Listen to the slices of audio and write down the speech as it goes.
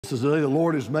This is the day the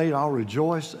Lord has made. I'll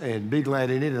rejoice and be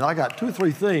glad in it. And I got 2 or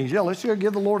 3 things. Yeah, let's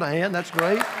give the Lord a hand. That's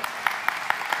great.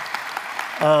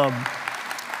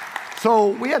 So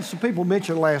we had some people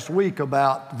mention last week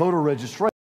about voter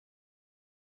registration.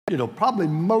 You know, probably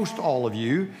most all of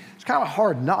you, it's kind of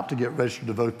hard not to get registered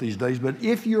to vote these days, but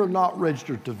if you're not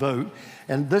registered to vote,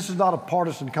 and this is not a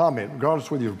partisan comment,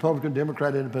 regardless whether you're Republican,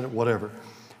 Democrat, Independent, whatever,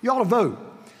 you ought to vote.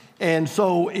 And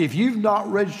so if you've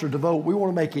not registered to vote, we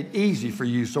want to make it easy for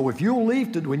you. So if you'll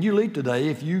leave, when you leave today,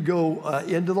 if you go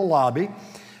into the lobby,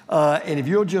 and if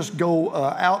you'll just go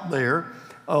out there,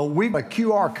 we have a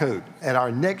QR code at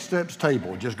our Next Steps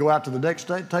table. Just go out to the Next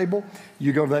Step table,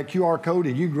 you go to that QR code,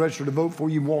 and you can register to vote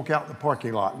before you walk out in the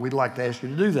parking lot. We'd like to ask you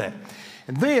to do that.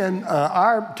 And then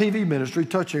our TV ministry,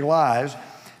 Touching Lives,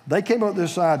 they came up with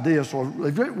this idea. So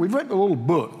we've written a little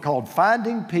book called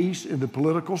Finding Peace in the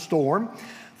Political Storm,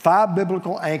 5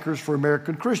 Biblical Anchors for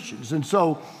American Christians. And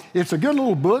so it's a good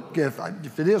little book.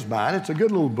 If it is mine, it's a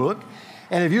good little book.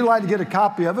 And if you'd like to get a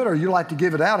copy of it or you'd like to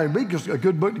give it out, it'd be just a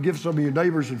good book to give some of your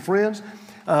neighbors and friends.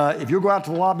 If you'll go out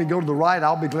to the lobby, go to the right,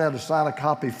 I'll be glad to sign a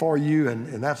copy for you, and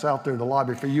that's out there in the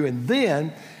lobby for you. And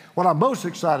then what I'm most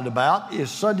excited about is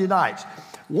Sunday nights.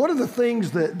 One of the things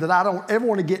that I don't ever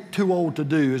want to get too old to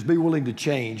do is be willing to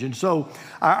change. And so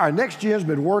our next gen's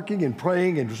been working and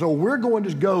praying, and so we're going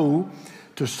to go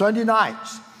to Sunday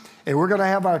nights, and we're going to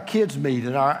have our kids meet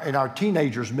and our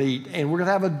teenagers meet, and we're going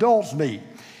to have adults meet.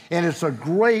 And it's a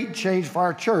great change for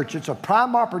our church. It's a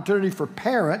prime opportunity for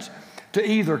parents to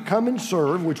either come and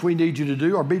serve, which we need you to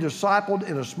do, or be discipled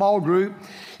in a small group.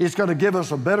 It's going to give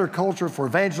us a better culture for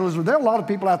evangelism. There are a lot of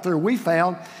people out there we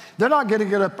found, they're not going to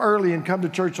get up early and come to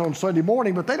church on Sunday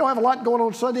morning, but they don't have a lot going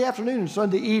on Sunday afternoon and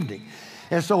Sunday evening.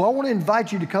 And so I want to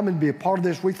invite you to come and be a part of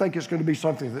this. We think it's going to be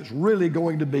something that's really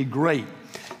going to be great.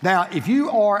 Now, if you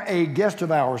are a guest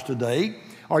of ours today,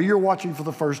 or you're watching for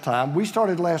the first time, we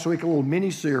started last week a little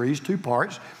mini-series, 2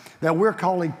 parts, that we're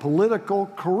calling Political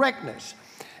Correctness.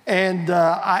 And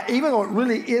even though it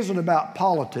really isn't about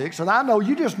politics, and I know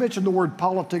you just mentioned the word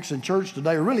politics in church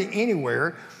today, or really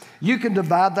anywhere, you can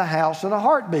divide the house in a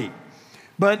heartbeat.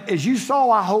 But as you saw,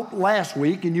 I hope, last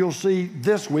week, and you'll see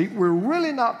this week, we're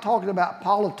really not talking about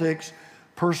politics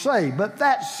per se. But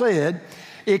that said,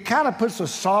 it kind of puts a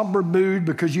somber mood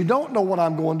because you don't know what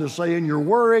I'm going to say, and you're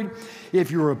worried. If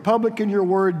you're a Republican, you're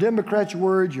worried. Democrat, you're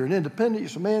worried. You're an independent. You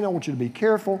say, man, I want you to be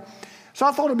careful. So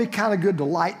I thought it'd be kind of good to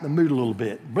lighten the mood a little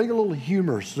bit, bring a little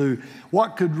humor to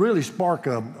what could really spark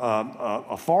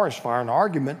a forest fire, an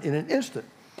argument in an instant.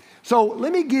 So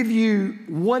let me give you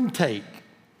one take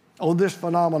on this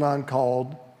phenomenon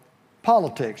called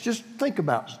politics. Just think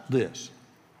about this.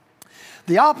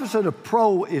 The opposite of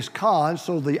pro is con,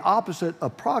 so the opposite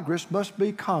of progress must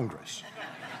be Congress.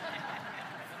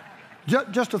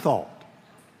 Just a thought.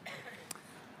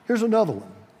 Here's another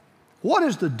one. What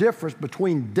is the difference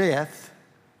between death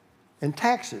and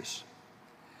taxes?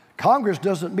 Congress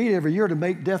doesn't meet every year to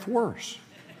make death worse.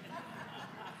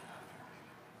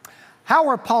 How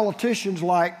are politicians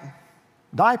like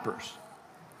diapers?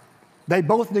 They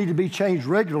both need to be changed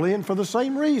regularly and for the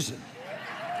same reason.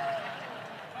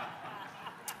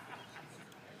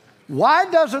 Why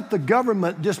doesn't the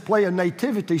government display a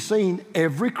nativity scene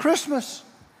every Christmas?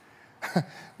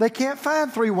 They can't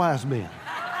find 3 wise men.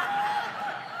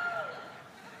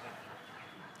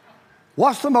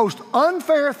 What's the most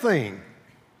unfair thing?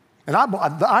 And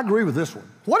I agree with this one.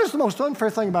 What is the most unfair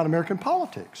thing about American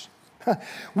politics?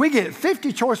 We get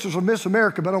 50 choices for Miss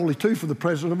America, but only 2 for the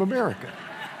President of America.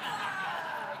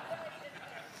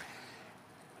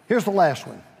 Here's the last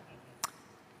one.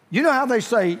 You know how they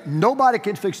say nobody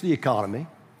can fix the economy,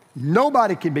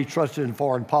 nobody can be trusted in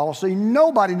foreign policy,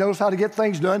 nobody knows how to get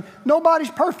things done,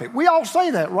 nobody's perfect. We all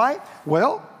say that, right?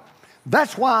 Well,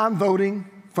 that's why I'm voting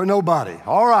for nobody.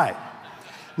 All right.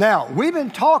 Now, we've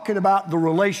been talking about the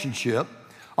relationship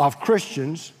of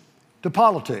Christians to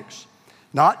politics.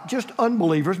 Not just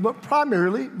unbelievers, but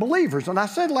primarily believers. And I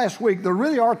said last week, there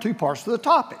really are 2 parts to the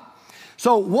topic.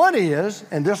 So one is,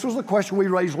 and this was the question we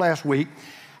raised last week,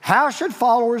 how should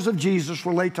followers of Jesus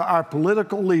relate to our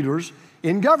political leaders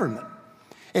in government?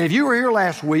 And if you were here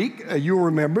last week, you'll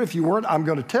remember. If you weren't, I'm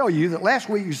going to tell you that last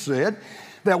week you said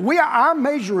that our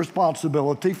major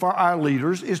responsibility for our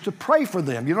leaders is to pray for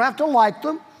them. You don't have to like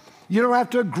them. You don't have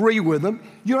to agree with them.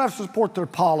 You don't have to support their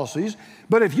policies.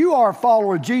 But if you are a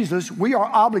follower of Jesus, we are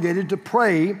obligated to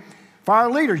pray for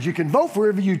our leaders. You can vote for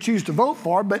whoever you choose to vote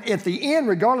for, but at the end,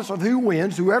 regardless of who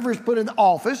wins, whoever is put in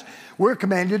office, we're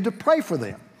commanded to pray for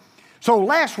them. So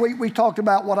last week we talked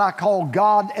about what I call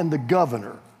God and the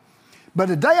governor. But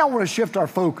today I want to shift our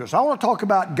focus. I want to talk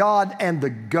about God and the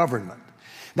government.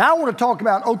 Now I want to talk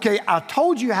about, okay, I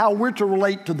told you how we're to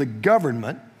relate to the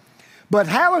government, but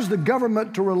how is the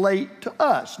government to relate to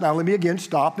us? Now let me again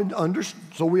stop and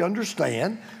so we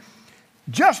understand.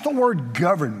 Just the word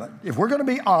government, if we're going to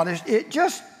be honest, it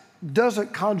just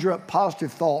doesn't conjure up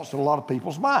positive thoughts in a lot of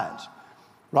people's minds,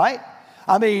 right?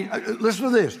 I mean, listen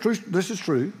to this. This is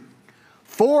true.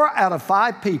 4 out of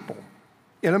 5 people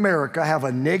in America have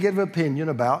a negative opinion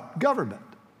about government.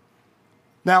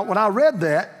 Now, when I read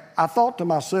that, I thought to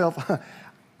myself,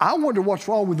 I wonder what's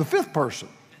wrong with the 5th person.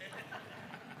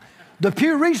 The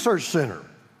Pew Research Center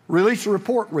released a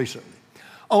report recently.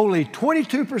 Only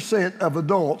 22% of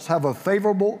adults have a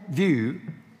favorable view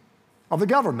of the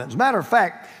government. As a matter of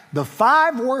fact, the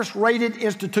 5 worst rated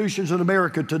institutions in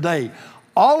America today,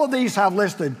 all of these have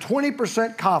less than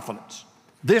 20% confidence.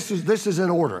 This is in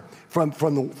order, from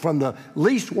the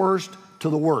least worst to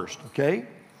the worst, okay?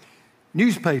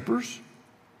 Newspapers,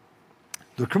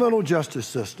 the criminal justice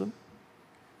system,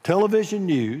 television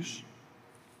news,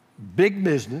 big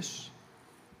business,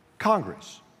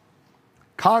 Congress.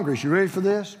 Congress, you ready for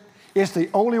this? It's the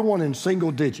only one in single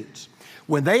digits.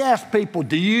 When they ask people,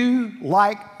 do you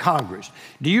like Congress?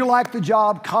 Do you like the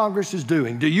job Congress is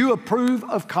doing? Do you approve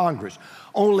of Congress?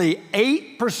 Only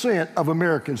 8% of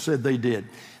Americans said they did.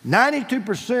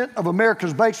 92% of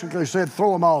Americans basically said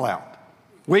throw them all out.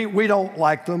 We don't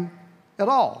like them at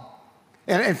all.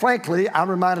 And frankly, I'm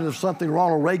reminded of something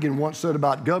Ronald Reagan once said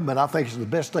about government. I think it's the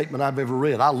best statement I've ever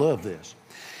read. I love this.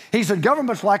 He said,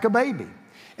 government's like a baby,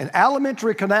 an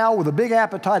alimentary canal with a big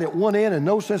appetite at one end and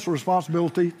no sense of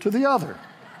responsibility to the other.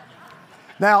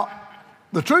 Now,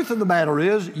 the truth of the matter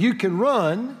is you can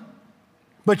run,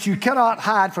 but you cannot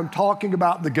hide from talking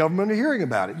about the government or hearing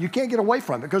about it. You can't get away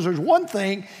from it because there's one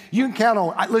thing you can count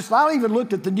on. Listen, I even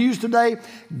looked at the news today.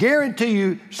 Guarantee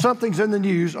you something's in the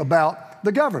news about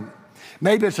the government.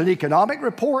 Maybe it's an economic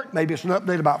report. Maybe it's an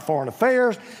update about foreign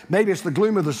affairs. Maybe it's the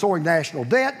gloom of the soaring national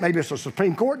debt. Maybe it's a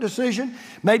Supreme Court decision.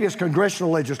 Maybe it's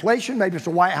congressional legislation. Maybe it's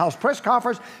a White House press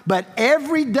conference. But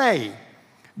every day,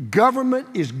 government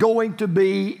is going to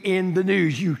be in the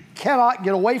news. You cannot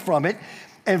get away from it.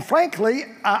 And frankly,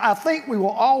 I think we will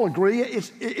all agree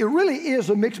it really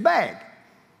is a mixed bag.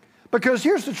 Because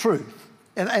here's the truth,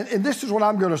 and this is what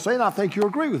I'm going to say, and I think you'll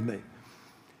agree with me.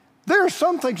 There are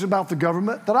some things about the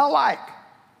government that I like.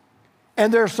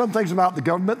 And there are some things about the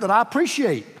government that I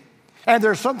appreciate. And there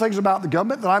are some things about the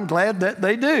government that I'm glad that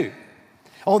they do.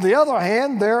 On the other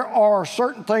hand, there are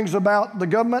certain things about the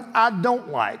government I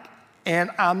don't like, and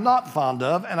I'm not fond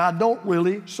of, and I don't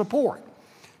really support.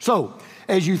 So,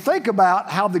 as you think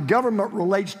about how the government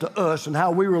relates to us and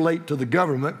how we relate to the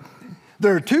government,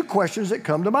 there are 2 questions that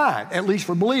come to mind, at least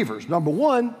for believers. Number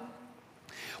one,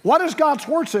 what does God's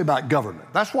Word say about government?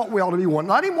 That's what we ought to be wanting.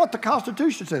 Not even what the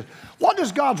Constitution says. What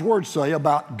does God's Word say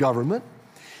about government?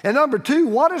 And number 2,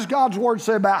 what does God's Word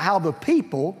say about how the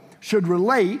people should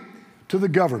relate to the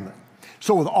government?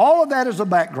 So with all of that as a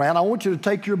background, I want you to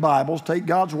take your Bibles, take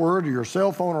God's Word or your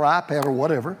cell phone or iPad or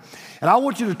whatever, and I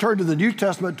want you to turn to the New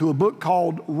Testament to a book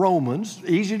called Romans,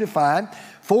 easy to find.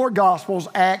 4 Gospels,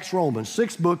 Acts, Romans,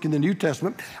 6th book in the New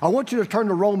Testament. I want you to turn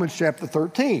to Romans chapter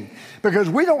 13 because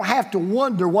we don't have to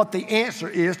wonder what the answer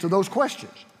is to those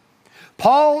questions.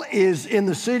 Paul is in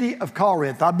the city of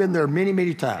Corinth. I've been there many,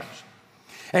 many times.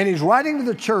 And he's writing to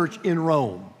the church in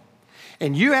Rome.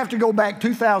 And you have to go back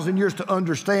 2,000 years to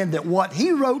understand that what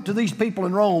he wrote to these people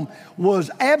in Rome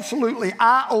was absolutely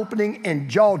eye-opening and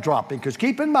jaw-dropping. Because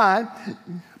keep in mind,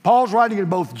 Paul's writing to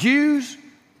both Jews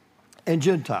and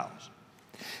Gentiles.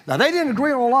 Now, they didn't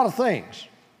agree on a lot of things,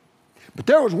 but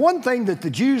there was one thing that the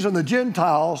Jews and the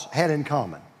Gentiles had in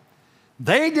common.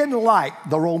 They didn't like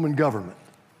the Roman government.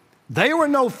 They were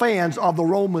no fans of the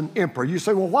Roman emperor. You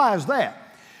say, well, why is that?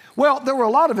 Well, there were a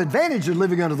lot of advantages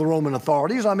living under the Roman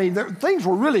authorities. I mean, things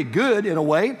were really good in a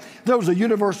way. There was a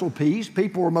universal peace.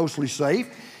 People were mostly safe.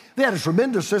 They had a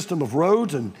tremendous system of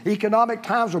roads, and economic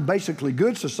times were basically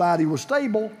good. Society was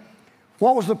stable.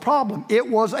 What was the problem? It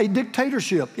was a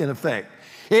dictatorship, in effect.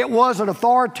 It was an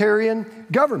authoritarian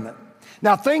government.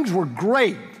 Now, things were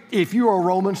great if you were a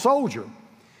Roman soldier.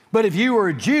 But if you were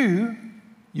a Jew,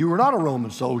 you were not a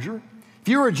Roman soldier. If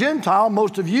you were a Gentile,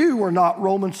 most of you were not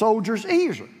Roman soldiers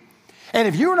either. And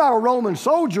if you were not a Roman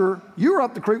soldier, you were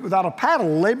up the creek without a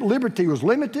paddle. Liberty was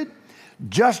limited.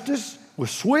 Justice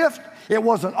was swift. It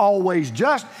wasn't always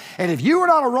just. And if you were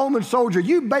not a Roman soldier,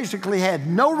 you basically had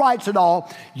no rights at all.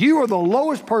 You were the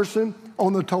lowest person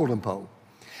on the totem pole.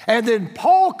 And then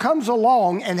Paul comes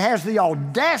along and has the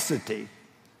audacity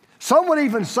Some would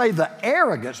even say the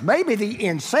arrogance, maybe the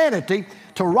insanity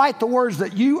to write the words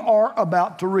that you are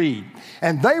about to read.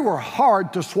 And they were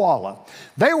hard to swallow.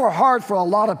 They were hard for a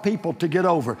lot of people to get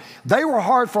over. They were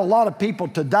hard for a lot of people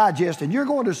to digest, and you're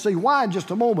going to see why in just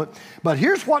a moment. But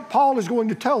here's what Paul is going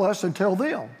to tell us and tell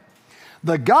them.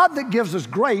 The God that gives us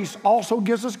grace also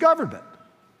gives us government.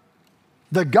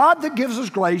 The God that gives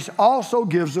us grace also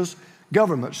gives us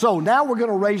government. So now we're going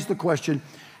to raise the question,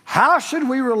 how should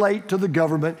we relate to the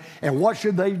government and what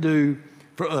should they do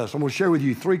for us? I'm going to share with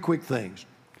you three quick things.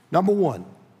 Number one,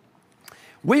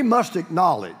 we must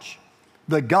acknowledge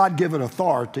the God-given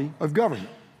authority of government.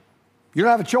 You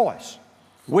don't have a choice.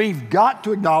 We've got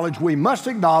to acknowledge, we must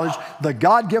acknowledge the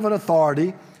God-given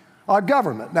authority of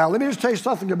government. Now, let me just tell you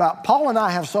something about Paul and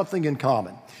I have something in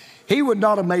common. He would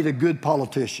not have made a good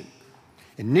politician,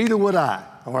 and neither would I.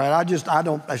 All right,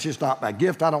 that's just not my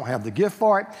gift. I don't have the gift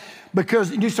for it.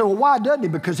 Because you say, well, why doesn't he?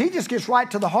 Because he just gets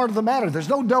right to the heart of the matter. There's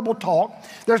no double talk.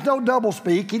 There's no double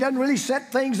speak. He doesn't really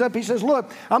set things up. He says,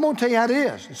 look, I'm going to tell you how it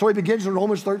is. And so he begins in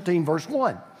Romans 13, verse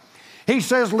 1. He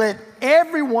says, let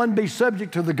everyone be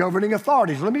subject to the governing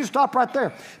authorities. Let me just stop right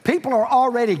there. People are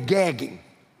already gagging.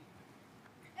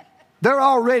 They're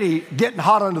already getting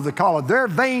hot under the collar. Their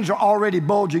veins are already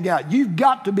bulging out. You've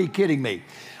got to be kidding me.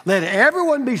 Let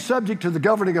everyone be subject to the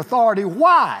governing authority.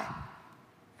 Why?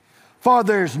 For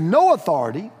there's no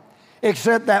authority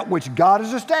except that which God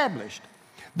has established.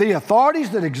 The authorities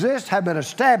that exist have been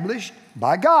established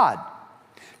by God.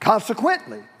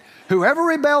 Consequently, whoever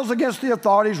rebels against the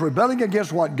authorities, rebelling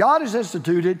against what God has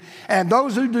instituted, and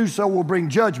those who do so will bring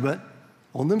judgment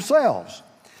on themselves.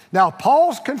 Now,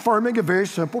 Paul's confirming a very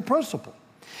simple principle.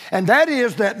 And that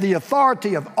is that the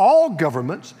authority of all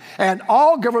governments and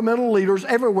all governmental leaders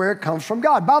everywhere comes from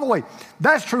God. By the way,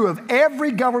 that's true of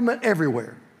every government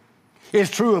everywhere. It's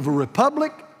true of a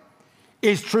republic.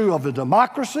 It's true of a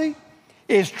democracy.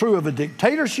 It's true of a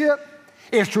dictatorship.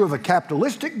 It's true of a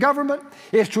capitalistic government.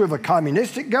 It's true of a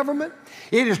communistic government.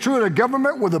 It is true in a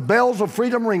government where the bells of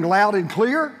freedom ring loud and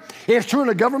clear. It's true in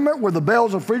a government where the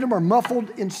bells of freedom are muffled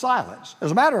in silence.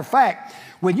 As a matter of fact,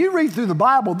 when you read through the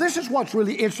Bible, this is what's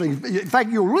really interesting. In fact,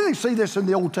 you'll really see this in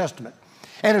the Old Testament.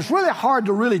 And it's really hard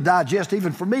to really digest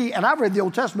even for me. And I've read the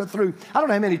Old Testament through, I don't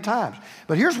know how many times.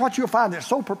 But here's what you'll find that's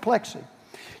so perplexing.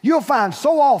 You'll find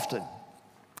so often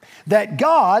that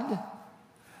God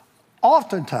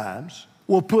oftentimes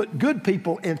will put good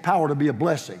people in power to be a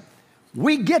blessing.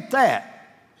 We get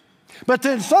that. But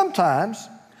then sometimes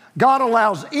God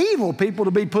allows evil people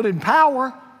to be put in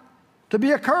power to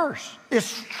be a curse. It's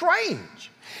strange.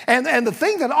 And the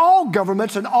thing that all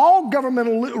governments and all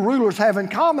governmental rulers have in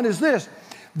common is this: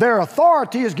 their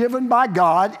authority is given by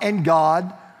God and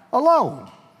God alone.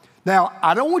 Now,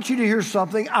 I don't want you to hear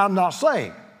something I'm not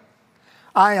saying.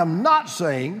 I am not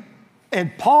saying,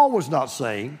 and Paul was not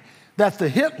saying, that the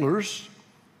Hitlers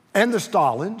and the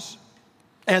Stalins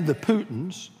and the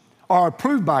Putins are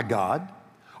approved by God,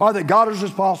 or that God is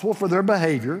responsible for their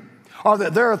behavior, or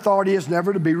that their authority is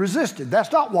never to be resisted.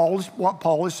 That's not what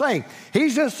Paul is saying.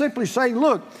 He's just simply saying,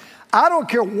 look, I don't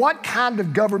care what kind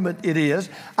of government it is.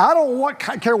 I don't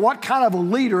care what kind of a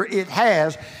leader it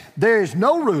has. There is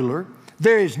no ruler,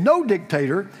 there is no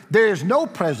dictator, there is no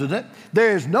president,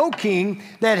 there is no king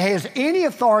that has any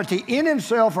authority in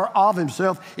himself or of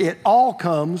himself. It all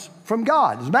comes from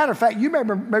God. As a matter of fact, you may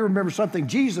remember something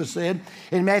Jesus said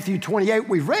in Matthew 28.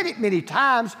 We've read it many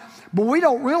times, but we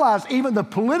don't realize even the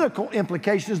political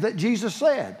implications that Jesus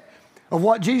said, of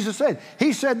what Jesus said.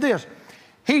 He said this.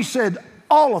 He said,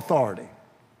 all authority.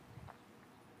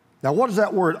 Now, what does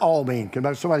that word all mean?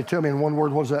 Can somebody tell me in one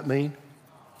word, what does that mean?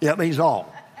 Yeah, it means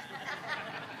all.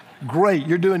 Great,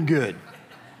 you're doing good.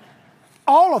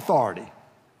 All authority,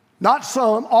 not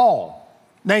some, all.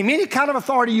 Name any kind of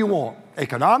authority you want: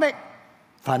 economic,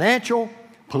 financial,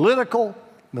 political,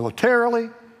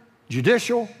 militarily,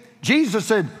 judicial. Jesus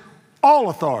said, all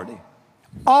authority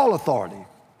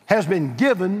has been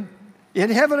given in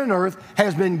heaven and earth,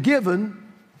 has been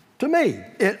given to me.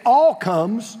 It all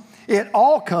comes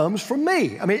from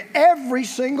me. I mean, every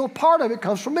single part of it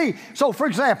comes from me. So, for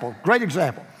example, great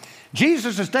example.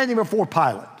 Jesus is standing before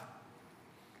Pilate.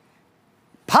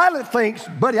 Pilate thinks,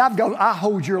 buddy, I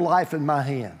hold your life in my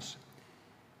hands.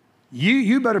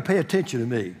 You better pay attention to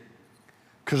me,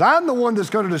 because I'm the one that's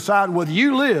going to decide whether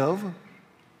you live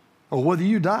or whether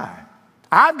you die.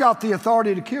 I've got the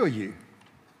authority to kill you.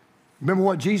 Remember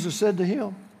what Jesus said to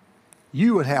him?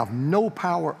 You would have no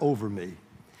power over me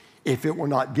if it were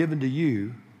not given to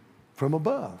you from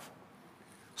above.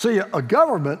 See, a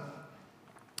government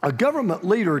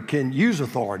leader can use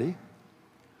authority.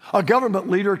 A government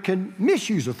leader can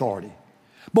misuse authority.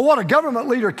 But what a government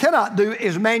leader cannot do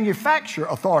is manufacture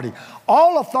authority.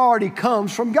 All authority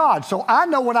comes from God. So I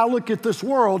know when I look at this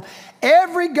world,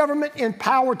 every government in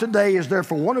power today is there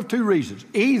for one of two reasons.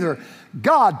 Either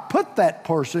God put that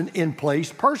person in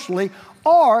place personally,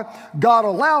 or God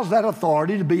allows that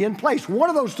authority to be in place. One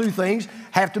of those two things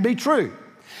have to be true.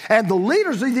 And the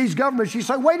leaders of these governments, you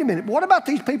say, wait a minute, what about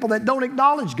these people that don't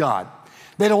acknowledge God?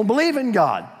 They don't believe in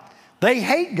God. They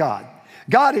hate God.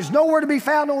 God is nowhere to be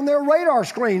found on their radar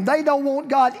screen. They don't want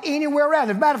God anywhere around.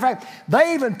 As a matter of fact,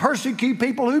 they even persecute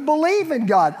people who believe in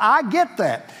God. I get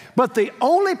that. But the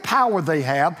only power they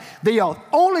have, the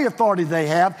only authority they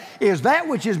have, is that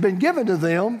which has been given to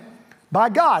them by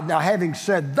God. Now, having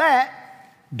said that,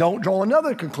 don't draw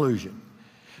another conclusion.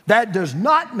 That does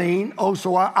not mean,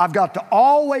 so I've got to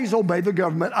always obey the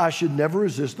government. I should never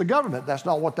resist the government. That's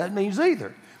not what that means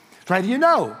either. So how do you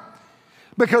know?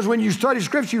 Because when you study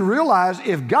Scripture, you realize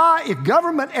if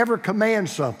government ever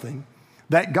commands something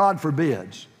that God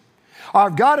forbids, or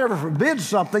if God ever forbids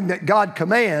something that God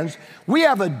commands, we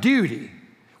have a duty.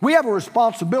 We have a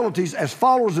responsibility as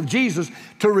followers of Jesus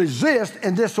to resist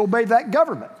and disobey that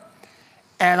government.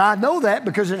 And I know that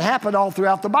because it happened all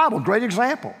throughout the Bible. Great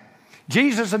example.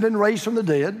 Jesus had been raised from the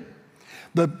dead.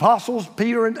 The apostles,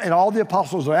 Peter and all the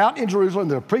apostles are out in Jerusalem.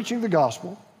 They're preaching the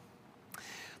gospel.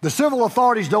 The civil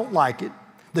authorities don't like it.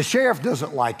 The sheriff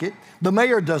doesn't like it. The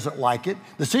mayor doesn't like it.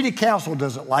 The city council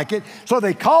doesn't like it. So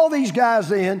they call these guys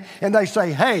in and they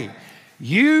say, hey,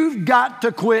 you've got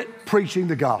to quit preaching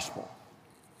the gospel.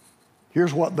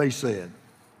 Here's what they said.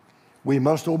 We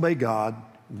must obey God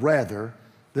rather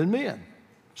than men.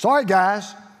 Sorry,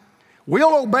 guys.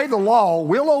 We'll obey the law.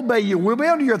 We'll obey you. We'll be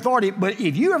under your authority. But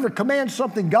if you ever command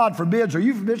something God forbids or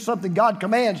you forbid something God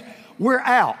commands, we're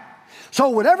out. So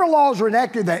whatever laws are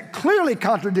enacted that clearly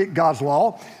contradict God's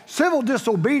law, civil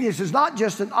disobedience is not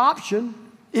just an option,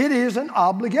 it is an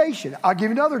obligation. I'll give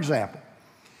you another example.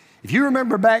 If you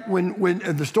remember back when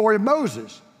the story of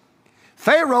Moses,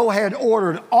 Pharaoh had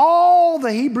ordered all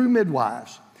the Hebrew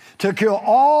midwives to kill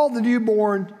all the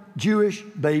newborn Jewish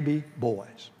baby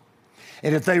boys.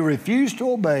 And if they refused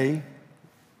to obey,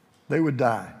 they would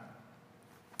die.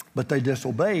 But they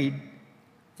disobeyed,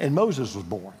 and Moses was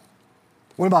born.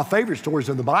 One of my favorite stories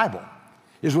in the Bible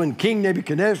is when King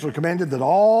Nebuchadnezzar commanded that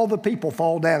all the people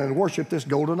fall down and worship this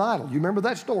golden idol. You remember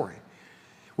that story?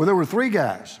 Well, there were three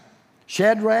guys,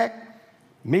 Shadrach,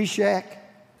 Meshach,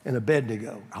 and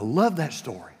Abednego. I love that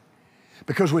story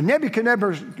because when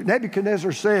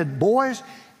Nebuchadnezzar said, boys,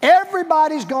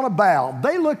 everybody's going to bow,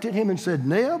 they looked at him and said,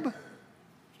 Neb,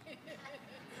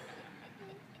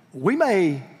 we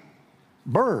may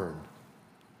burn,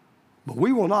 but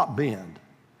we will not bend.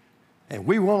 And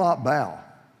we will not bow,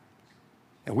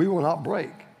 and we will not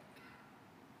break.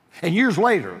 And years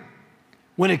later,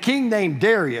 when a king named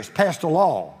Darius passed a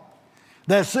law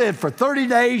that said for 30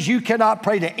 days you cannot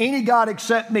pray to any God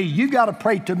except me, you got to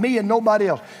pray to me and nobody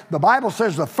else. The Bible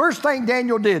says the first thing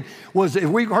Daniel did was,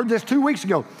 we heard this 2 weeks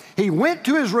ago, he went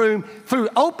to his room,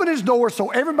 opened his door so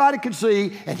everybody could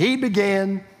see, and he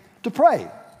began to pray.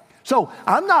 So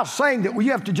I'm not saying that we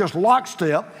have to just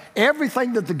lockstep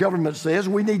everything that the government says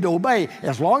we need to obey.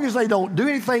 As long as they don't do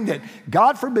anything that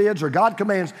God forbids or God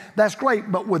commands, that's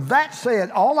great. But with that said,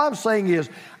 all I'm saying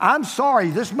is, I'm sorry,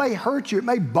 this may hurt you, it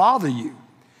may bother you.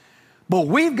 But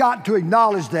we've got to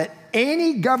acknowledge that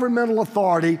any governmental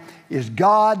authority is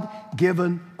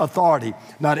God-given authority.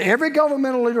 Not every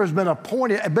governmental leader has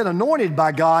been anointed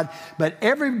by God, but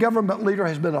every government leader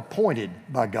has been appointed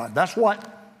by God. That's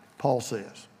what Paul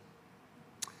says.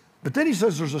 But then he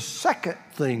says there's a second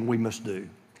thing we must do.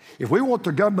 If we want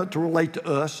the government to relate to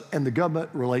us and the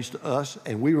government relates to us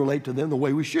and we relate to them the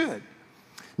way we should.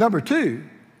 Number two,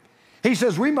 he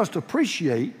says we must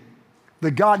appreciate the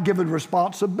God-given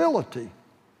responsibility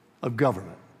of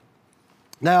government.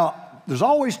 Now, there's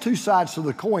always two sides to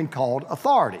the coin called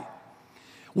authority.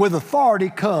 With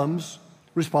authority comes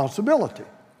responsibility.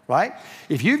 Right?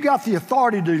 If you've got the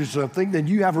authority to do something, then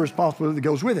you have a responsibility that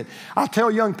goes with it. I tell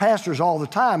young pastors all the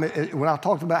time when I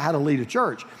talk about how to lead a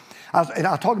church, and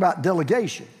I talk about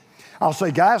delegation. I'll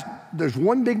say, guys, there's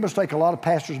one big mistake a lot of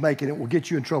pastors make, and it will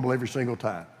get you in trouble every single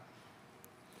time.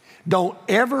 Don't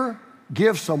ever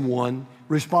give someone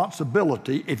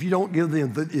responsibility if you don't give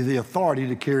them the authority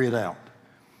to carry it out.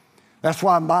 That's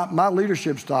why my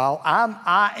leadership style,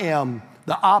 I am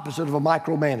the opposite of a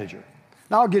micromanager.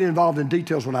 Now, I'll get involved in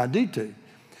details when I need to.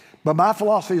 But my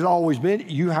philosophy has always been,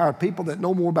 you hire people that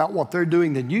know more about what they're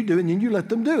doing than you do, and then you let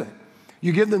them do it.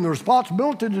 You give them the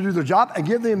responsibility to do their job and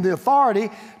give them the authority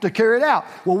to carry it out.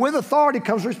 Well, with authority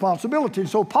comes responsibility. And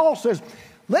so Paul says,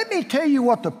 let me tell you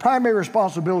what the primary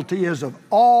responsibility is of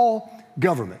all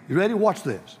government. You ready? Watch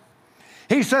this.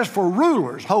 He says, for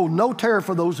rulers hold no terror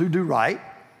for those who do right,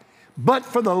 but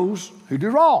for those who do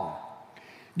wrong.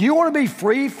 Do you want to be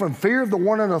free from fear of the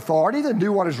one in authority? Then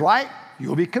do what is right.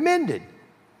 You'll be commended.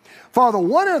 For the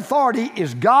one in authority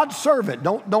is God's servant.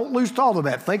 Don't lose thought of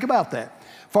that. Think about that.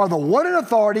 For the one in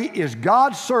authority is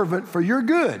God's servant for your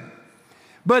good.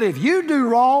 But if you do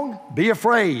wrong, be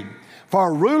afraid.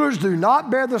 For rulers do not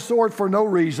bear the sword for no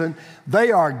reason.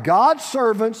 They are God's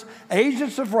servants,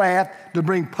 agents of wrath, to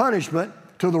bring punishment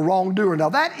to the wrongdoer. Now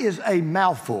that is a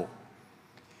mouthful.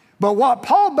 But what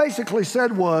Paul basically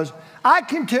said was, I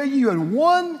can tell you in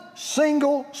one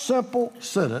single simple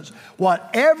sentence what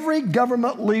every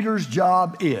government leader's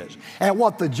job is and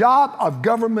what the job of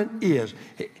government is.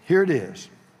 Here it is.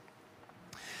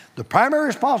 The primary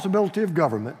responsibility of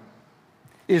government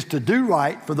is to do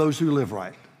right for those who live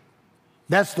right.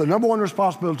 That's the number one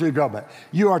responsibility of government.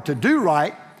 You are to do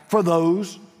right for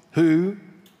those who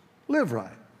live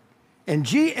right.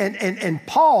 And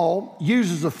Paul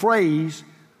uses the phrase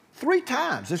 3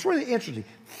 times. It's really interesting.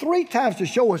 3 times to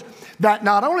show us that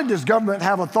not only does government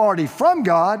have authority from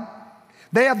God,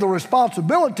 they have the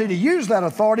responsibility to use that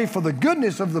authority for the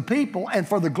goodness of the people and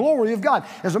for the glory of God.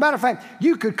 As a matter of fact,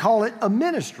 you could call it a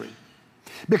ministry.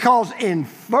 Because in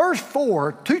verse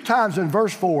 4, 2 times in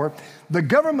verse 4, the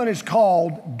government is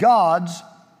called God's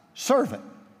servant.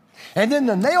 And then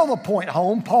to nail the point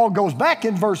home, Paul goes back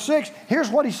in verse 6. Here's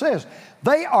what he says.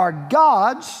 They are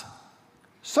God's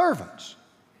servants.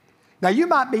 Now, you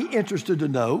might be interested to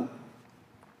know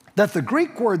that the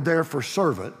Greek word there for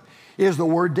servant is the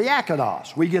word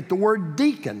diakonos. We get the word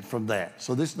deacon from that.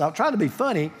 So this is not trying to be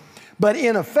funny, but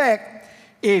in effect,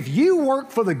 if you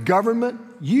work for the government,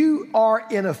 you are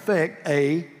in effect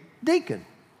a deacon.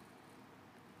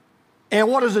 And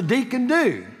what does a deacon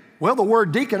do? Well, the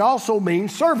word deacon also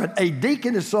means servant. A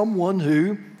deacon is someone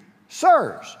who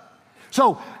serves.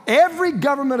 So every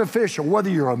government official, whether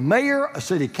you're a mayor, a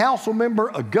city council member,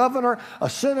 a governor, a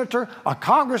senator, a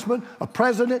congressman, a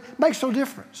president, makes no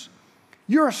difference.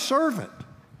 You're a servant.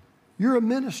 You're a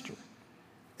minister.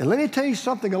 And let me tell you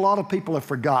something a lot of people have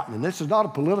forgotten, and this is not a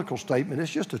political statement,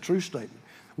 it's just a true statement.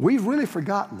 We've really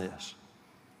forgotten this.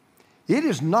 It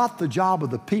is not the job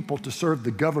of the people to serve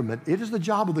the government. It is the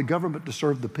job of the government to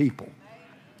serve the people.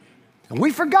 And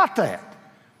we forgot that.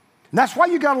 And that's why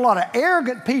you got a lot of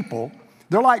arrogant people.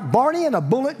 They're like Barney and a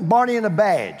bullet and Barney and a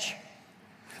badge.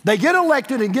 They get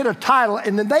elected and get a title,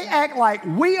 and then they act like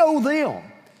we owe them.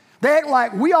 They act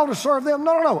like we ought to serve them.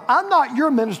 No, no, no. I'm not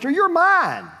your minister. You're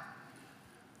mine.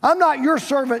 I'm not your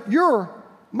servant. You're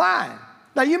mine.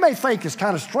 Now, you may think it's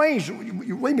kind of strange. Wait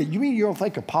a minute. You mean you don't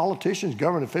think of politicians,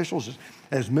 government officials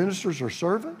as ministers or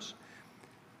servants?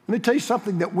 Let me tell you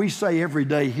something that we say every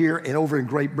day here and over in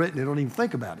Great Britain. They don't even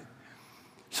think about it.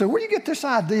 So where do you get this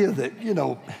idea that, you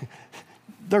know,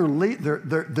 that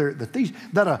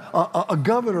a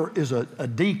governor is a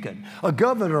deacon, a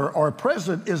governor or a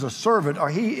president is a servant, or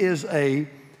he is a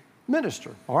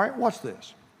minister? All right, watch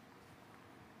this.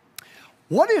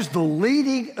 What is the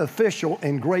leading official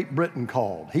in Great Britain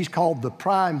called? He's called the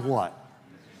prime what?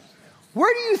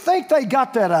 Where do you think they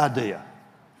got that idea?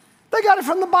 They got it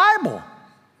from the Bible.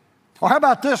 Or how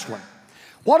about this one?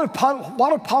 What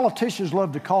do politicians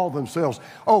love to call themselves?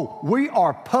 Oh, we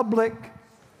are public.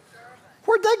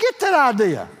 Where'd they get that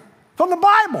idea? From the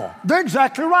Bible. They're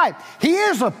exactly right. He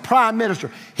is a prime minister.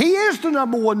 He is the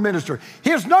number one minister.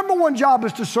 His number one job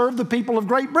is to serve the people of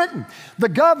Great Britain. The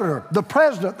governor, the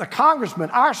president, the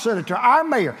congressman, our senator, our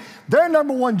mayor, their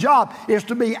number one job is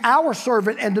to be our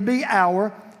servant and to be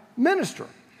our minister.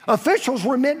 Officials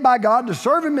were meant by God to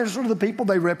serve and minister to the people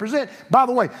they represent. By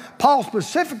the way, Paul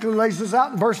specifically lays this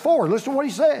out in verse 4. Listen to what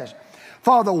he says.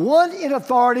 For the one in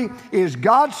authority is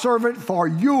God's servant for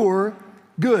your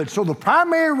good. So the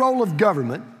primary role of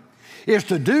government is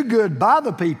to do good by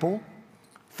the people,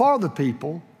 for the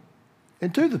people,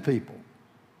 and to the people.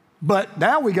 But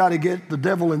now we got to get the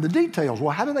devil in the details.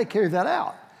 Well, how do they carry that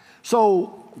out?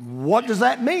 So what does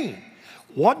that mean?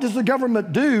 What does the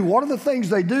government do? What are the things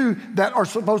they do that are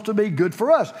supposed to be good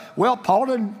for us? Well, Paul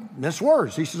didn't mince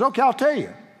words. He says, okay, I'll tell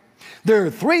you. There are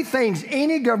 3 things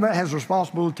any government has a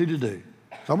responsibility to do.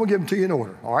 So I'm going to give them to you in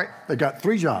order, all right? They got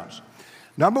 3 jobs.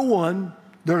 Number 1,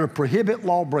 they're to prohibit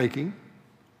law breaking.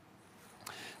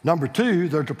 Number 2,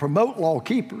 they're to promote law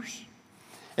keepers.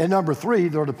 And number 3,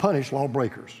 they're to punish law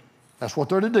breakers. That's what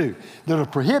they're to do. They're to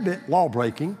prohibit law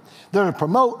breaking, they're to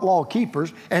promote law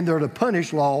keepers, and they're to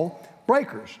punish law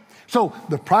breakers. So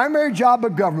the primary job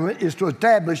of government is to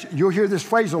establish, you'll hear this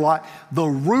phrase a lot, the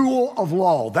rule of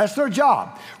law. That's their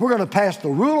job. We're going to pass the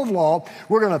rule of law.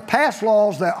 We're going to pass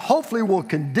laws that hopefully will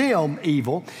condemn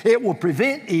evil. It will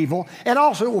prevent evil, and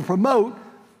also it will promote,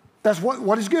 that's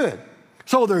what is good.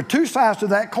 So there are two sides to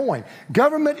that coin.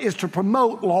 Government is to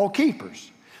promote law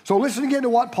keepers. So listen again to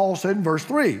what Paul said in verse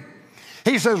 3.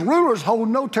 He says, rulers hold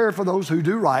no terror for those who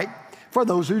do right, for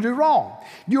those who do wrong.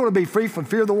 You want to be free from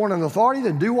fear of the one in authority,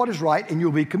 then do what is right and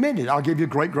you'll be commended. I'll give you a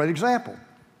great example.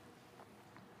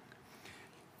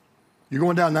 You're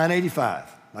going down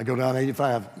 985. I go down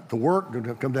 85 to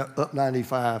work, come down up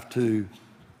 95 to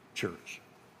church.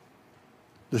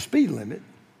 The speed limit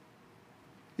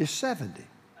is 70.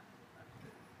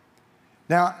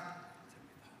 Now,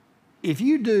 if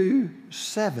you do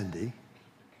 70,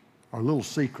 or a little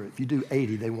secret, if you do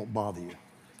 80, they won't bother you.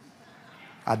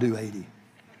 I do 80.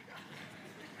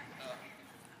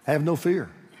 Have no fear.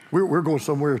 We're going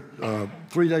somewhere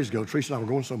 3 days ago. Teresa and I were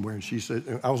going somewhere, and she said,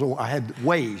 I had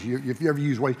Waze. If you ever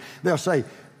use Waze, they'll say,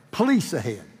 police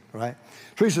ahead, right?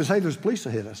 Teresa says, hey, there's police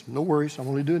ahead. I said, no worries, I'm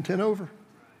only doing 10 over.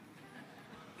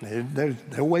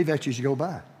 They'll wave at you as you go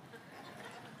by.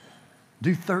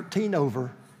 Do 13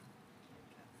 over,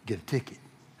 get a ticket.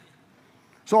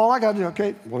 So all I got to do,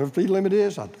 okay, whatever the speed limit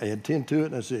is, I add 10 to it,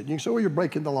 and that's it. You can say, well, you're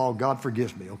breaking the law. God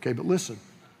forgives me. Okay, but listen.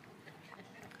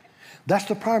 That's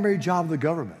the primary job of the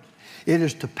government. It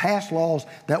is to pass laws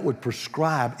that would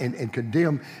prescribe and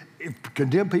condemn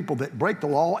people that break the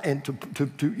law, and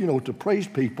to praise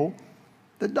people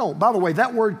that don't. By the way,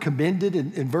 that word commended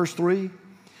in verse 3,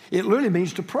 it literally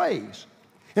means to praise.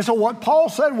 And so what Paul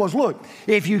said was, look,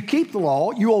 if you keep the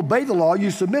law, you obey the law,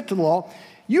 you submit to the law,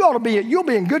 you'll be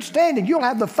in good standing. You'll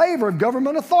have the favor of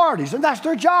government authorities, and that's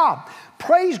their job.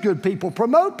 Praise good people,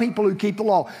 promote people who keep the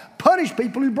law, punish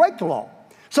people who break the law.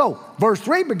 So verse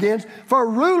 3 begins, for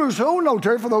rulers who hold no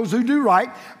terror for those who do right,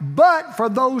 but for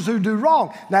those who do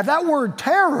wrong. Now that word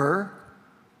terror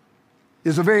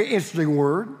is a very interesting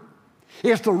word.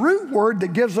 It's the root word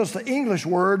that gives us the English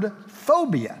word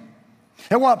phobia.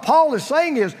 And what Paul is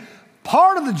saying is,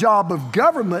 part of the job of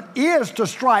government is to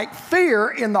strike fear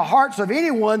in the hearts of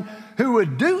anyone who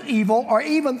would do evil or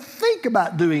even think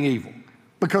about doing evil.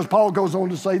 Because Paul goes on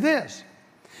to say this,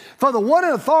 for the one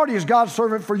in authority is God's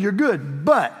servant for your good.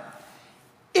 But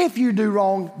if you do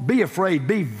wrong, be afraid,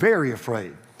 be very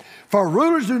afraid. For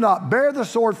rulers do not bear the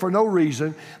sword for no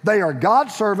reason. They are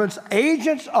God's servants,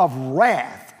 agents of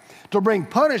wrath, to bring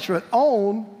punishment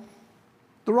on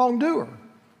the wrongdoer.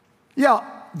 Yeah,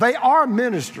 they are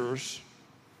ministers,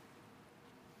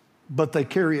 but they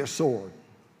carry a sword.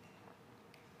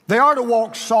 They are to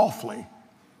walk softly,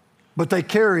 but they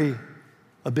carry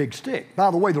a big stick. By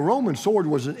the way, the Roman sword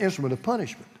was an instrument of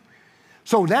punishment.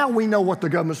 So now we know what the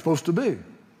government's supposed to do.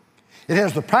 It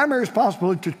has the primary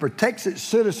responsibility to protect its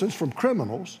citizens from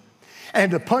criminals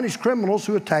and to punish criminals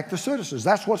who attack the citizens.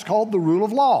 That's what's called the rule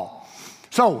of law.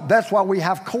 So that's why we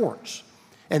have courts,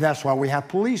 and that's why we have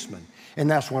policemen, and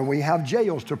that's why we have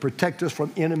jails to protect us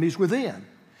from enemies within.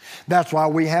 That's why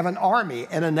we have an army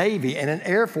and a navy and an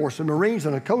air force and Marines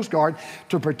and a Coast Guard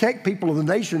to protect people of the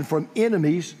nation from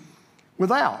enemies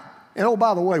without. And oh,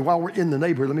 by the way, while we're in the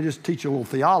neighborhood, let me just teach you a little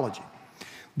theology.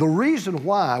 The reason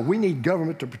why we need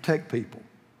government to protect people,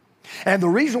 and the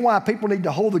reason why people need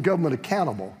to hold the government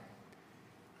accountable,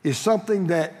 is something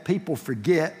that people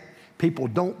forget, people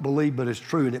don't believe, but it's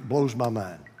true, and it blows my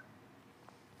mind.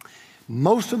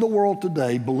 Most of the world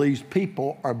today believes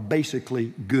people are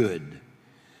basically good.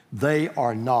 They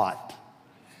are not.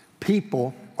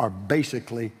 People are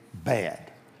basically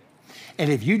bad. And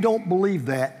if you don't believe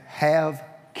that, have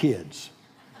kids.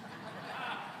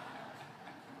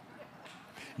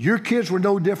 Your kids were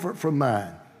no different from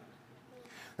mine.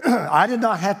 I did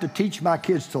not have to teach my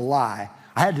kids to lie.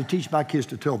 I had to teach my kids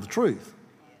to tell the truth.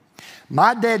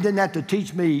 My dad didn't have to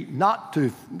teach me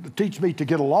to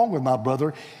get along with my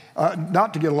brother,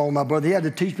 not to get along with my brother. He had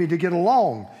to teach me to get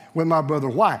along with my brother.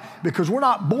 Why? Because we're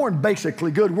not born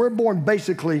basically good. We're born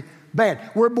basically bad.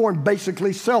 We're born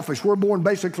basically selfish. We're born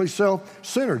basically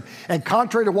self-centered. And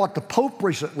contrary to what the Pope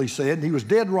recently said, and he was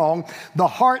dead wrong, the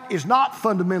heart is not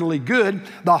fundamentally good.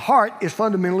 The heart is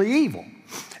fundamentally evil.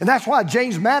 And that's why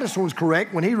James Madison was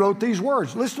correct when he wrote these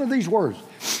words. Listen to these words.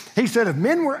 He said, if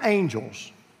men were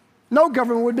angels, no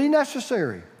government would be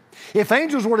necessary. If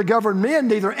angels were to govern men,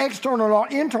 neither external nor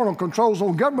internal controls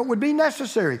on government would be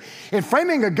necessary. In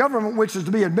framing a government which is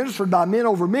to be administered by men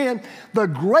over men, the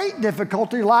great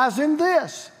difficulty lies in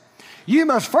this. You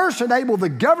must first enable the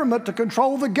government to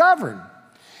control the governed.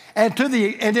 And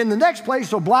in the next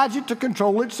place, oblige it to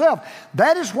control itself.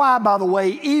 That is why, by the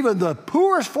way, even the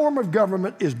poorest form of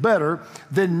government is better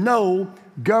than no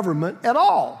government at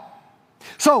all.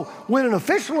 So when an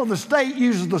official of the state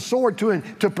uses the sword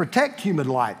to protect human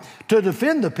life, to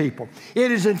defend the people,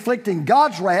 it is inflicting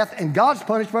God's wrath and God's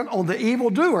punishment on the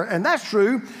evildoer. And that's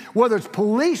true whether it's a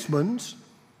policeman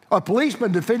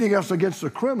defending us against a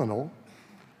criminal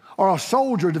or a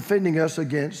soldier defending us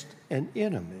against an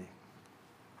enemy.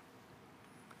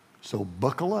 So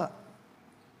buckle up.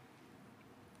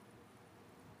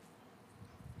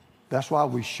 That's why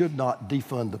we should not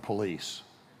defund the police.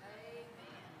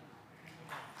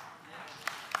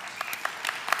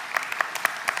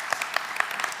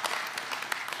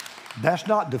 That's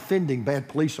not defending bad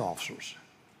police officers.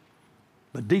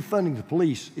 But defunding the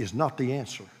police is not the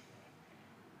answer.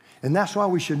 And that's why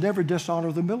we should never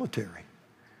dishonor the military.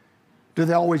 Do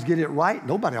they always get it right?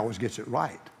 Nobody always gets it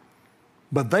right.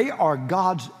 But they are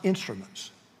God's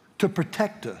instruments to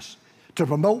protect us, to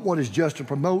promote what is just, to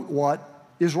promote what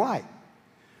is right,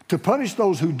 to punish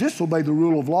those who disobey the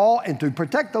rule of law and to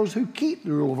protect those who keep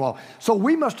the rule of law. So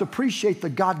we must appreciate the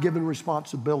God-given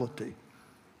responsibility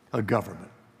of government.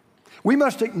 We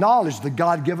must acknowledge the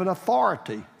God-given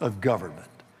authority of government.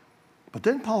 But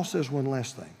then Paul says one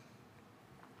last thing.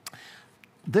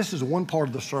 This is one part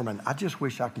of the sermon I just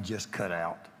wish I could just cut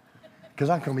out. Because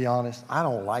I'm going to be honest, I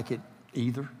don't like it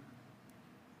either.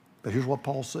 But here's what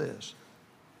Paul says.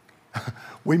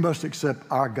 We must accept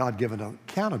our God-given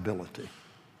accountability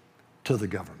to the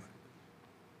government.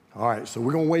 All right, so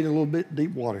we're going to wade a little bit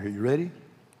deep water here. You ready?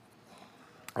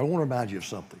 I want to remind you of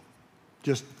something,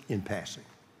 just in passing.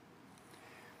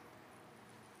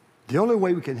 The only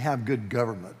way we can have good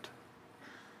government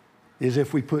is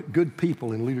if we put good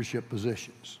people in leadership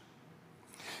positions.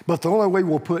 But the only way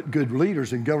we'll put good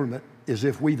leaders in government is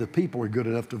if we, the people, are good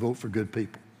enough to vote for good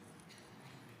people.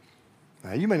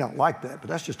 Now, you may not like that, but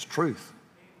that's just the truth.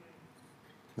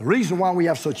 The reason why we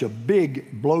have such a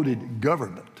big, bloated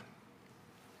government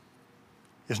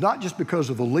is not just because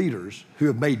of the leaders who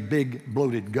have made big,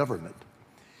 bloated government.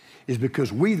 It's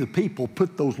because we, the people,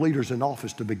 put those leaders in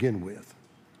office to begin with.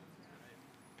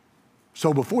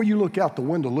 So before you look out the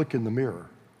window, look in the mirror.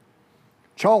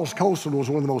 Charles Colson was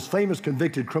one of the most famous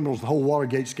convicted criminals of the whole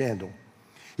Watergate scandal.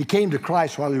 He came to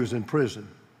Christ while he was in prison.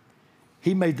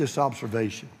 He made this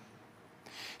observation.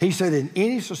 He said, in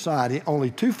any society, only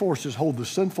two forces hold the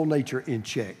sinful nature in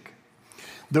check.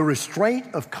 The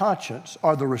restraint of conscience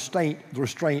or the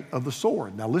restraint of the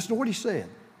sword. Now listen to what he said.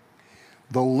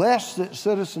 The less that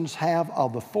citizens have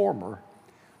of the former,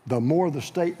 the more the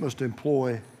state must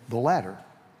employ the latter.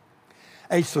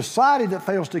 A society that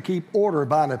fails to keep order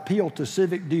by an appeal to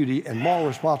civic duty and moral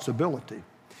responsibility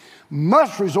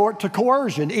must resort to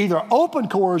coercion, either open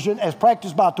coercion as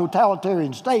practiced by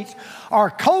totalitarian states or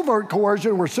covert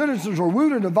coercion where citizens are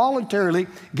wounded and voluntarily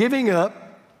giving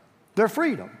up their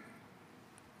freedom.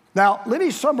 Now, let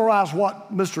me summarize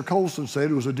what Mr. Colson said,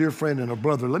 who was a dear friend and a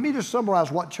brother. Let me just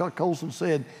summarize what Chuck Colson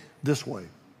said this way.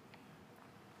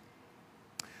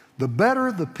 The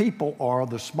better the people are,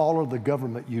 the smaller the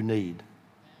government you need.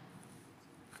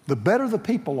 The better the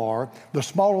people are, the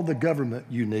smaller the government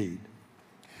you need.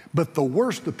 But the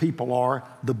worse the people are,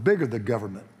 the bigger the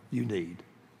government you need.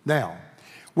 Now,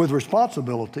 with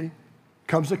responsibility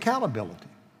comes accountability.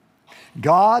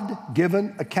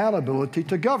 God-given accountability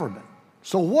to government.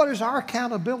 So what is our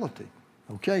accountability?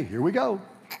 Okay, here we go.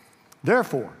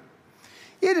 Therefore,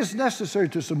 it is necessary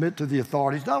to submit to the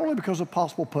authorities, not only because of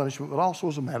possible punishment, but also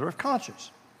as a matter of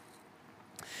conscience.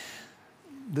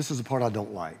 This is the part I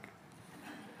don't like.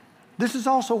 This is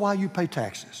also why you pay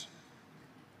taxes.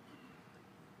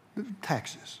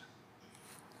 Taxes.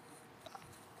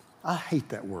 I hate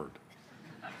that word.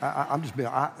 I'm just being,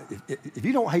 if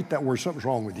you don't hate that word, something's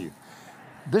wrong with you.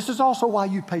 This is also why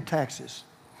you pay taxes.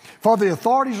 For the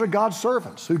authorities are God's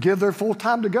servants who give their full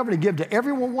time to govern and give to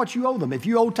everyone what you owe them. If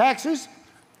you owe taxes,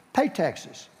 pay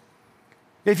taxes.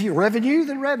 If you revenue,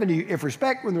 then revenue. If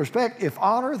respect, then respect. If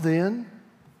honor, then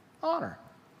honor.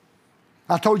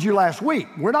 I told you last week,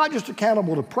 we're not just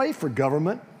accountable to pray for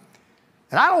government.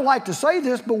 And I don't like to say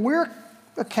this, but we're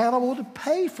accountable to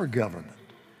pay for government.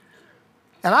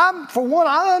 And for one,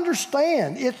 I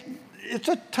understand it's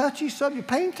a touchy subject.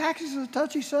 Paying taxes is a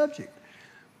touchy subject.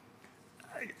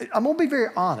 I'm going to be very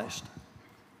honest.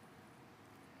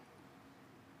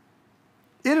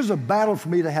 It is a battle for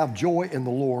me to have joy in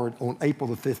the Lord on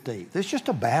April the 15th. It's just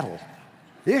a battle.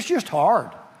 It's just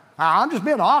hard. I'm just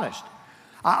being honest.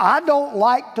 I don't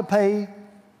like to pay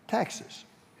taxes.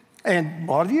 And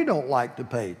a lot of you don't like to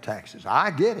pay taxes.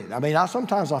 I get it. I mean,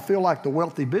 sometimes I feel like the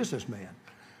wealthy businessman.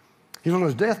 He's on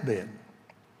his deathbed.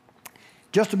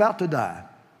 just about to die.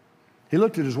 He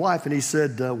looked at his wife and he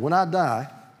said, when I die,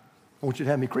 I want you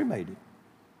to have me cremated.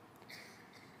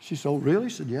 She said, oh, really? He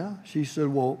said, yeah. She said,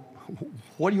 well,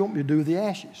 what do you want me to do with the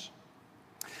ashes?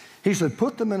 He said,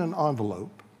 put them in an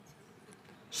envelope,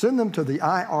 send them to the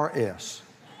IRS,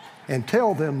 and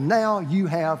tell them now you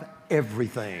have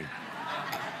everything.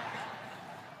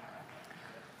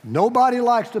 Nobody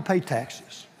likes to pay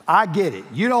taxes. I get it.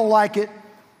 You don't like it.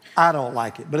 I don't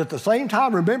like it. But at the same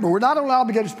time, remember, we're not only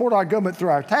obligated to support our government through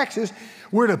our taxes,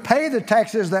 we're to pay the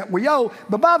taxes that we owe.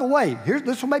 But by the way,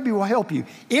 this maybe will help you.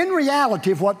 In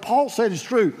reality, if what Paul said is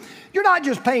true, you're not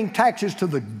just paying taxes to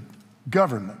the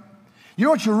government. You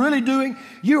know what you're really doing?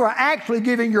 You are actually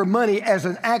giving your money as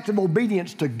an act of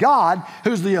obedience to God,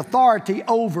 who's the authority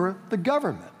over the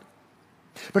government.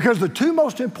 Because the two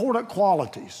most important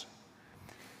qualities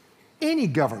any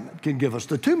government can give us,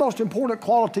 the two most important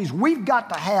qualities we've got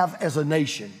to have as a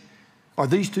nation are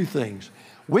these two things.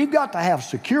 We've got to have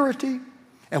security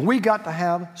and we've got to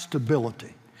have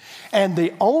stability. And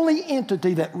the only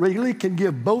entity that really can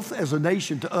give both as a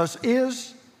nation to us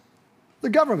is the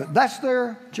government. That's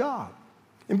their job.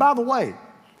 And by the way,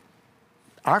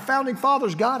 our founding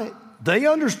fathers got it. They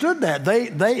understood that.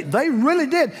 They really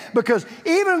did. Because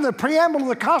even in the preamble of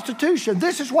the Constitution,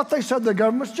 this is what they said the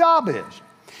government's job is.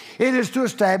 It is to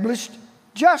establish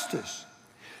justice,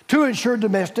 to ensure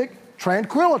domestic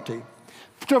tranquility,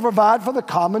 to provide for the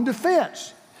common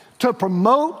defense, to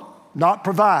promote, not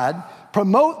provide,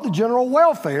 promote the general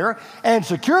welfare, and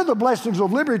secure the blessings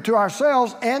of liberty to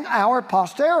ourselves and our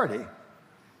posterity.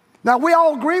 Now, we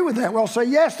all agree with that. We all say,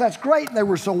 yes, that's great. They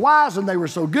were so wise and they were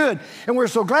so good, and we're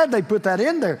so glad they put that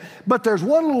in there. But there's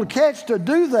one little catch to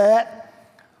do that.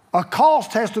 A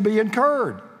cost has to be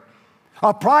incurred.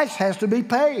 A price has to be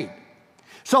paid.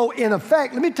 So, in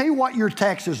effect, let me tell you what your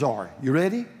taxes are. You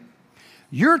ready?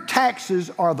 Your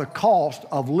taxes are the cost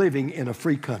of living in a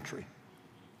free country.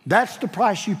 That's the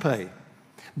price you pay.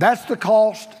 That's the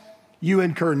cost you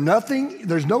incur. Nothing,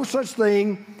 there's no such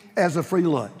thing as a free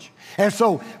lunch. And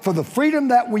so, for the freedom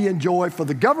that we enjoy, for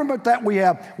the government that we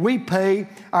have, we pay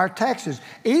our taxes.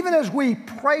 Even as we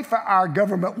pray for our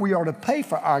government, we are to pay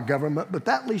for our government, but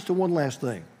that leads to one last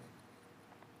thing.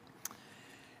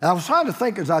 And I was trying to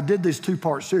think as I did this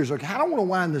two-part series, okay, how do I want to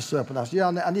wind this up? And I said, yeah,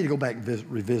 I need to go back and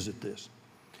revisit this.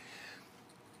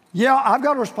 Yeah, I've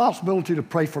got a responsibility to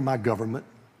pray for my government,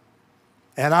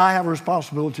 and I have a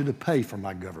responsibility to pay for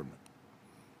my government.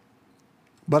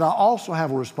 But I also have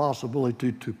a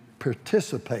responsibility to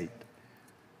participate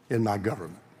in my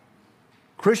government.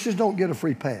 Christians don't get a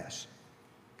free pass.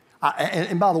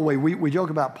 And by the way, we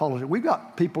joke about politics. We've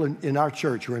got people in our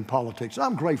church who are in politics.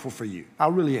 I'm grateful for you. I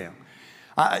really am.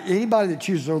 Anybody that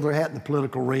chooses to throw their hat in the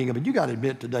political ring, I mean, you got to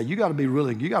admit today, you got to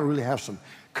really have some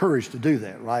courage to do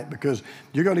that, right? Because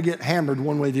you're going to get hammered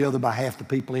one way or the other by half the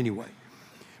people anyway.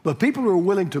 But people who are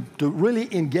willing to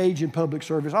really engage in public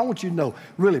service, I want you to know,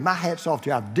 really, my hat's off to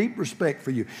you. I have deep respect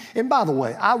for you. And by the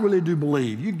way, I really do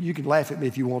believe, you can laugh at me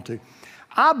if you want to,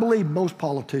 I believe most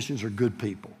politicians are good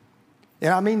people.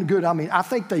 And I mean good, I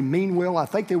think they mean well. I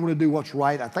think they want to do what's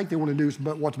right. I think they want to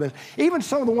do what's best. Even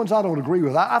some of the ones I don't agree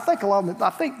with, I think a lot of them,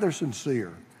 I think they're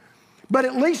sincere. But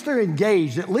at least they're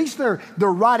engaged. At least they're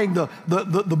riding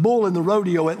the bull in the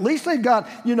rodeo. At least they've got,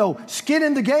 skin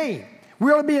in the game.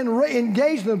 We ought to be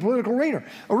engaged in the political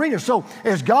arena. So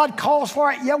as God calls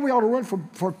for it, yeah, we ought to run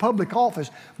for public office.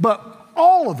 But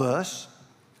all of us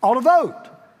ought to vote.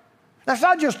 That's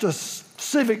not just a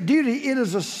civic duty. It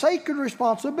is a sacred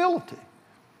responsibility.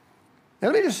 Now,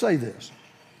 let me just say this.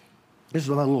 This is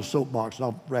my little soapbox, and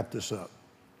I'll wrap this up.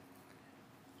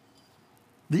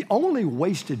 The only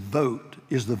wasted vote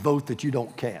is the vote that you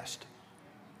don't cast.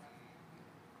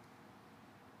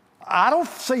 I don't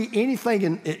see anything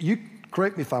in it. You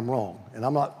correct me if I'm wrong, and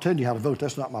I'm not telling you how to vote.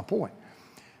 That's not my point.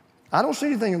 I don't see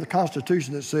anything in the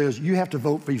Constitution that says you have to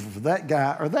vote for that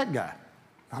guy or that guy.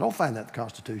 I don't find that in the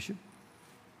Constitution.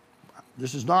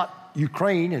 This is not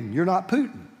Ukraine, and you're not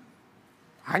Putin.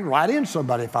 I can write in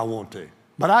somebody if I want to.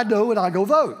 But I do, and I go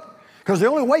vote. Because the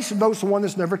only wasted vote is the one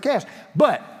that's never cast.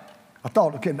 But I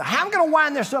thought, okay, how am I going to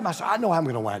wind this up? I said, I know how I'm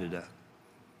going to wind it up.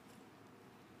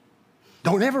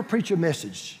 Don't ever preach a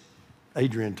message,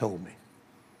 Adrian told me.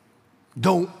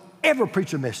 Don't ever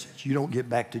preach a message you don't get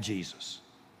back to Jesus.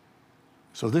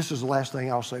 So this is the last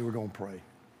thing I'll say. We're going to pray.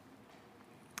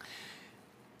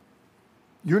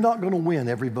 You're not going to win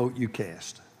every vote you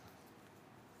cast.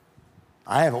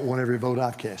 I haven't won every vote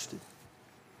I've casted.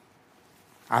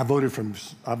 I voted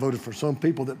for some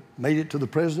people that made it to the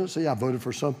presidency. I voted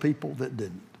for some people that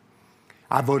didn't.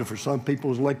 I voted for some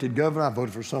people as elected governor. I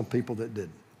voted for some people that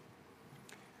didn't.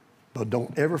 But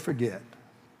don't ever forget,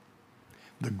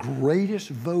 the greatest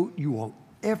vote you will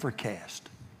ever cast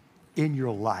in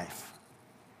your life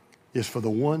is for the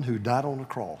one who died on the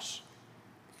cross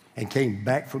and came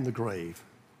back from the grave.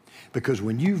 Because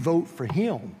when you vote for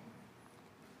him,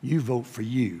 you vote for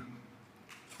you,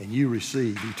 and you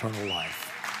receive eternal life.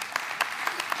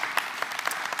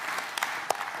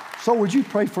 So would you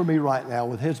pray for me right now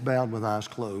with heads bowed, with eyes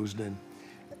closed? And,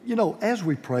 you know, as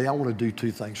we pray, I want to do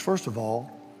two things. First of all,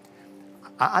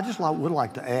 I just would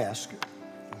like to ask,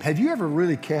 have you ever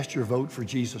really cast your vote for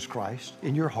Jesus Christ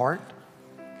in your heart,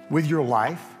 with your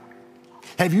life?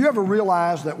 Have you ever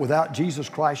realized that without Jesus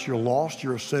Christ, you're lost,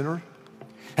 you're a sinner?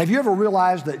 Have you ever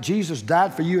realized that Jesus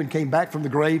died for you and came back from the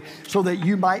grave so that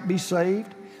you might be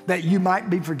saved, that you might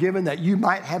be forgiven, that you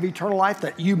might have eternal life,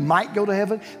 that you might go to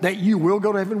heaven, that you will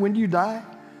go to heaven when you die?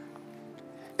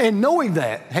 And knowing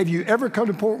that, have you ever come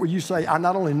to a point where you say, I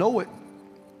not only know it,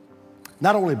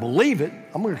 not only believe it,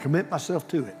 I'm going to commit myself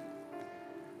to it?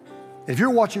 If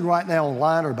you're watching right now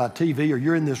online or by TV, or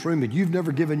you're in this room and you've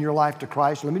never given your life to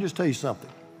Christ, let me just tell you something.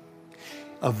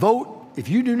 A vote, if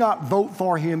you do not vote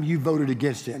for him, you voted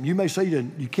against him. You may say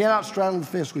you cannot straddle the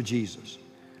fence with Jesus.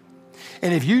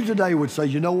 And if you today would say,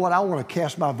 you know what, I want to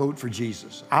cast my vote for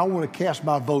Jesus. I want to cast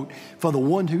my vote for the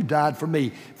one who died for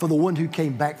me, for the one who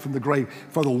came back from the grave,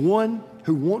 for the one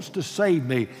who wants to save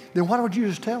me, then why don't you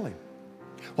just tell him?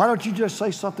 Why don't you just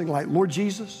say something like, Lord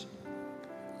Jesus,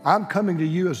 I'm coming to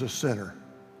you as a sinner.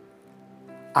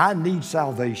 I need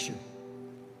salvation.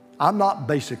 I'm not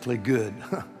basically good.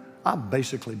 I'm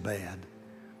basically bad.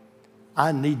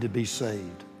 I need to be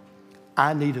saved.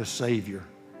 I need a Savior.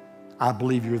 I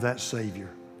believe you're that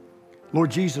Savior. Lord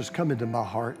Jesus, come into my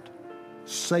heart.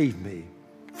 Save me.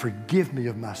 Forgive me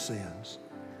of my sins.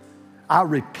 I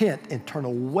repent and turn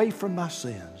away from my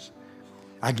sins.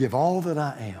 I give all that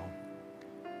I am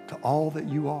to all that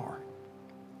you are.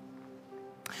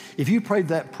 If you prayed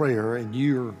that prayer and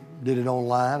you did it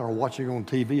online or watching on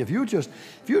TV, if you would just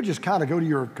kind of go to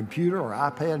your computer or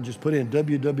iPad and just put in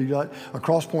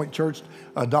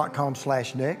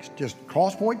www.crosspointchurch.com/next, just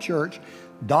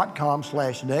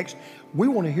crosspointchurch.com/next. We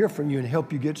want to hear from you and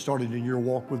help you get started in your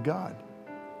walk with God.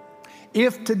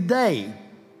 If today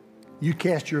you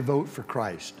cast your vote for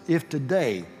Christ, if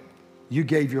today you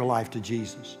gave your life to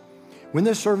Jesus, when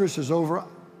this service is over,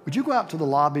 would you go out to the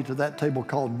lobby to that table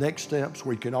called Next Steps,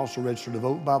 where you can also register to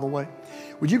vote, by the way?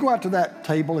 Would you go out to that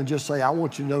table and just say, I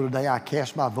want you to know today I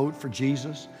cast my vote for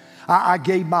Jesus. I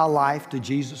gave my life to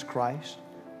Jesus Christ.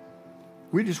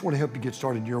 We just want to help you get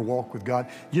started in your walk with God.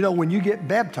 You know, when you get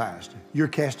baptized, you're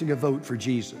casting a vote for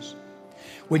Jesus.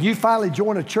 When you finally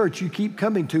join a church you keep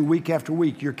coming to week after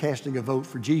week, you're casting a vote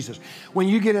for Jesus. When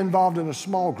you get involved in a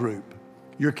small group,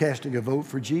 you're casting a vote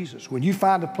for Jesus. When you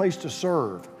find a place to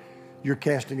serve, you're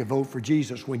casting a vote for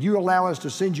Jesus. When you allow us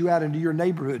to send you out into your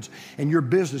neighborhoods and your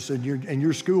business and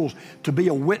your schools to be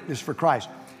a witness for Christ,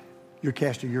 you're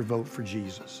casting your vote for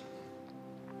Jesus.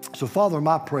 So, Father,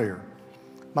 my prayer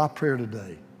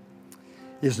today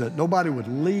is that nobody would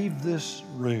leave this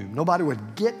room, nobody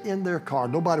would get in their car,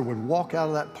 nobody would walk out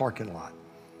of that parking lot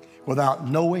without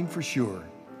knowing for sure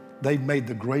they've made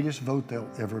the greatest vote they'll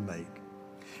ever make.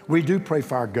 We do pray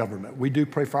for our government. We do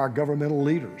pray for our governmental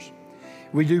leaders.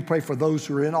 We do pray for those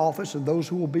who are in office and those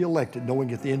who will be elected,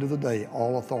 knowing at the end of the day,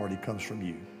 all authority comes from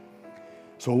you.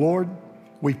 So, Lord,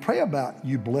 we pray about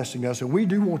you blessing us, and we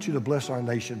do want you to bless our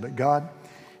nation. But God,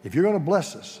 if you're going to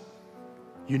bless us,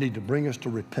 you need to bring us to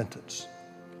repentance.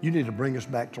 You need to bring us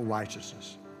back to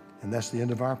righteousness. And that's the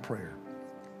end of our prayer.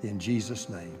 In Jesus'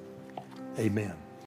 name, amen.